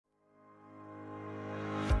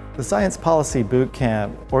The Science Policy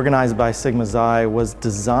Bootcamp, organized by Sigma Xi, was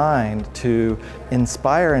designed to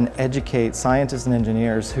inspire and educate scientists and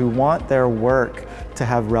engineers who want their work to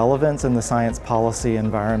have relevance in the science policy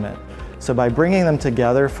environment. So by bringing them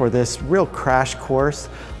together for this real crash course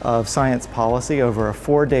of science policy over a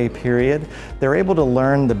 4-day period, they're able to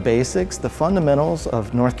learn the basics, the fundamentals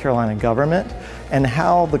of North Carolina government, and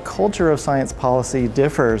how the culture of science policy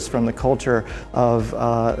differs from the culture of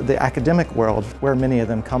the academic world, where many of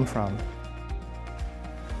them come from.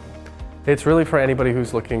 It's really for anybody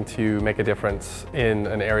who's looking to make a difference in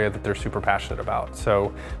an area that they're super passionate about.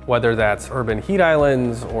 So whether that's urban heat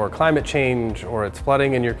islands or climate change or it's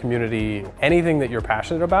flooding in your community, anything that you're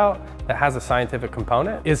passionate about that has a scientific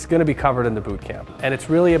component is going to be covered in the boot camp. And it's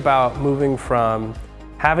really about moving from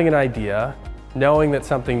having an idea, knowing that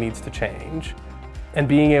something needs to change, and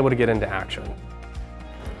being able to get into action.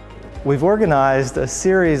 We've organized a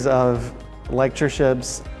series of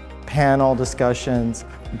lectureships, panel discussions,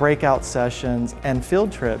 breakout sessions, and field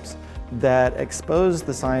trips that expose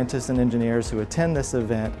the scientists and engineers who attend this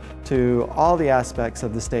event to all the aspects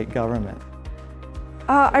of the state government.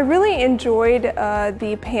 I really enjoyed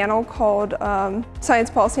the panel called Science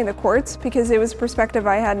Policy in the Courts because it was a perspective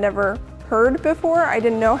I had never heard before. I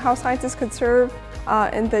didn't know how scientists could serve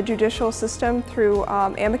in the judicial system through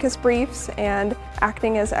amicus briefs and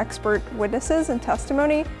acting as expert witnesses and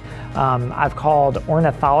testimony. I've called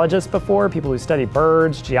ornithologists before, people who study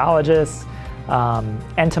birds, geologists,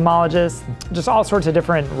 entomologists, just all sorts of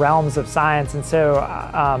different realms of science. And so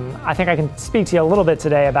I think I can speak to you a little bit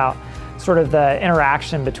today about sort of the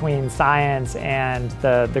interaction between science and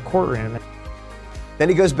the courtroom. Then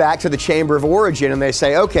he goes back to the Chamber of Origin and they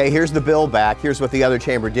say, okay, here's the bill back, here's what the other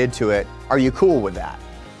chamber did to it. Are you cool with that?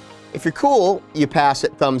 If you're cool, you pass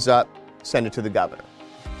it, thumbs up, send it to the governor.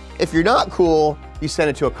 If you're not cool, you send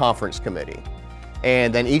it to a conference committee.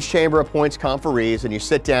 And then each chamber appoints conferees and you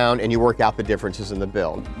sit down and you work out the differences in the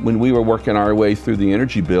bill. When we were working our way through the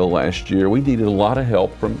energy bill last year, we needed a lot of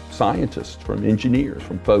help from scientists, from engineers,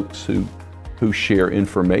 from folks who share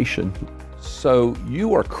information. So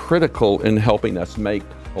you are critical in helping us make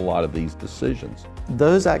a lot of these decisions.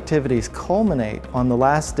 Those activities culminate on the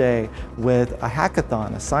last day with a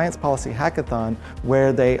hackathon, a science policy hackathon,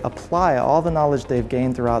 where they apply all the knowledge they've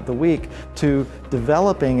gained throughout the week to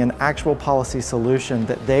developing an actual policy solution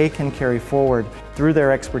that they can carry forward through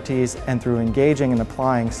their expertise and through engaging and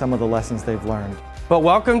applying some of the lessons they've learned. But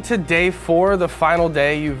welcome to day 4, the final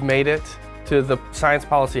day. You've made it to the Science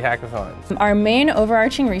Policy Hackathon. Our main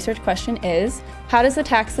overarching research question is, how does the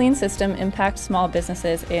tax lien system impact small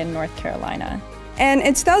businesses in North Carolina? And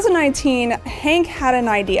in 2019, Hank had an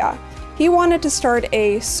idea. He wanted to start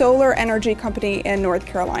a solar energy company in North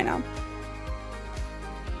Carolina.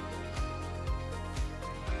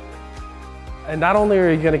 And not only are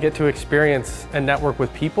you going to get to experience and network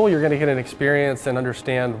with people, you're going to get an experience and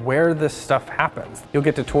understand where this stuff happens. You'll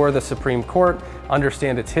get to tour the Supreme Court,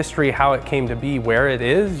 understand its history, how it came to be, where it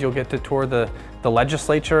is. You'll get to tour the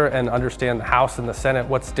legislature and understand the House and the Senate,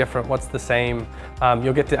 what's different, what's the same.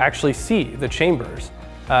 You'll get to actually see the chambers.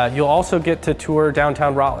 You'll also get to tour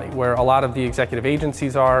downtown Raleigh, where a lot of the executive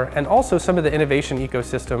agencies are, and also some of the innovation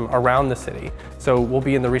ecosystem around the city. So we'll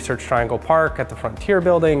be in the Research Triangle Park, at the Frontier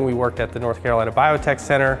Building. We worked at the North Carolina Biotech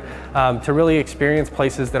Center to really experience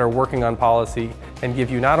places that are working on policy and give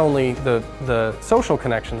you not only the social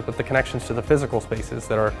connections, but the connections to the physical spaces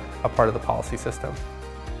that are a part of the policy system.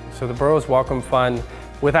 So the Boroughs Welcome Fund,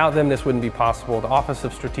 without them this wouldn't be possible. The Office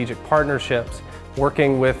of Strategic Partnerships,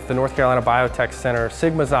 working with the North Carolina Biotech Center,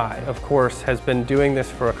 Sigma Xi, of course, has been doing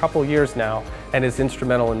this for a couple years now and is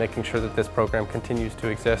instrumental in making sure that this program continues to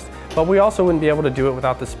exist. But we also wouldn't be able to do it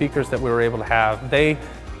without the speakers that we were able to have. They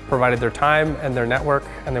provided their time and their network,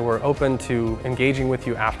 and they were open to engaging with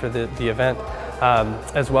you after the event,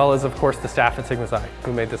 as well as, of course, the staff at Sigma Xi,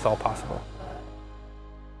 who made this all possible.